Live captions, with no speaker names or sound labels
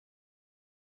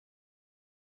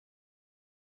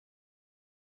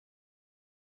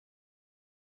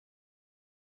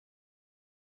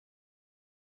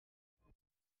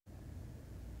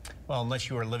Well, unless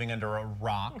you were living under a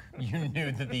rock, you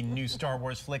knew that the new Star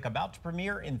Wars flick about to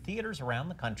premiere in theaters around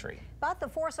the country. But the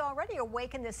force already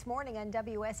awakened this morning on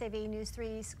WSAV News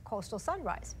 3's Coastal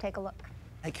Sunrise. Take a look.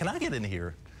 Hey, can I get in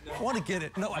here? No. I want to get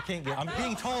it. No, I can't get I'm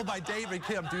being told by David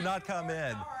Kim, do not come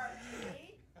in.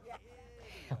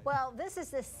 Well, this is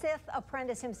the Sith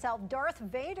apprentice himself, Darth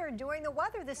Vader, doing the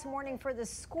weather this morning for the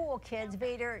school kids.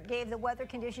 Vader gave the weather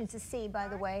conditions to see, by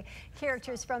the way.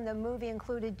 Characters from the movie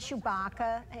included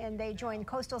Chewbacca, and they joined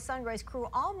Coastal Sunrise crew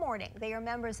all morning. They are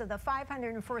members of the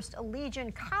 501st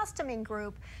Legion Costuming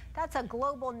Group. That's a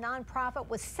global nonprofit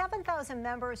with 7,000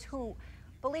 members who,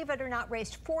 believe it or not,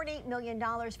 raised $40 million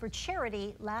for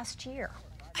charity last year.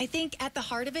 I think at the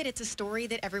heart of it, it's a story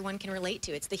that everyone can relate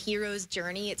to. It's the hero's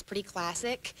journey. It's pretty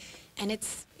classic, and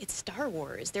it's Star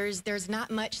Wars. There's not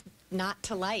much not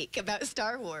to like about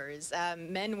Star Wars.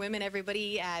 Men, women,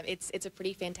 everybody. It's a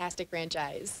pretty fantastic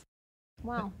franchise.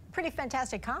 Wow, pretty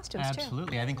fantastic costumes too.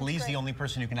 Absolutely. I think Lee's the only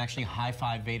person who can actually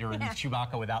high-five Vader and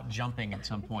Chewbacca without jumping at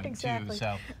some point too.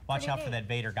 So watch out for that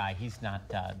Vader guy. He's not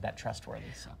that trustworthy.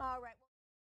 So. All right.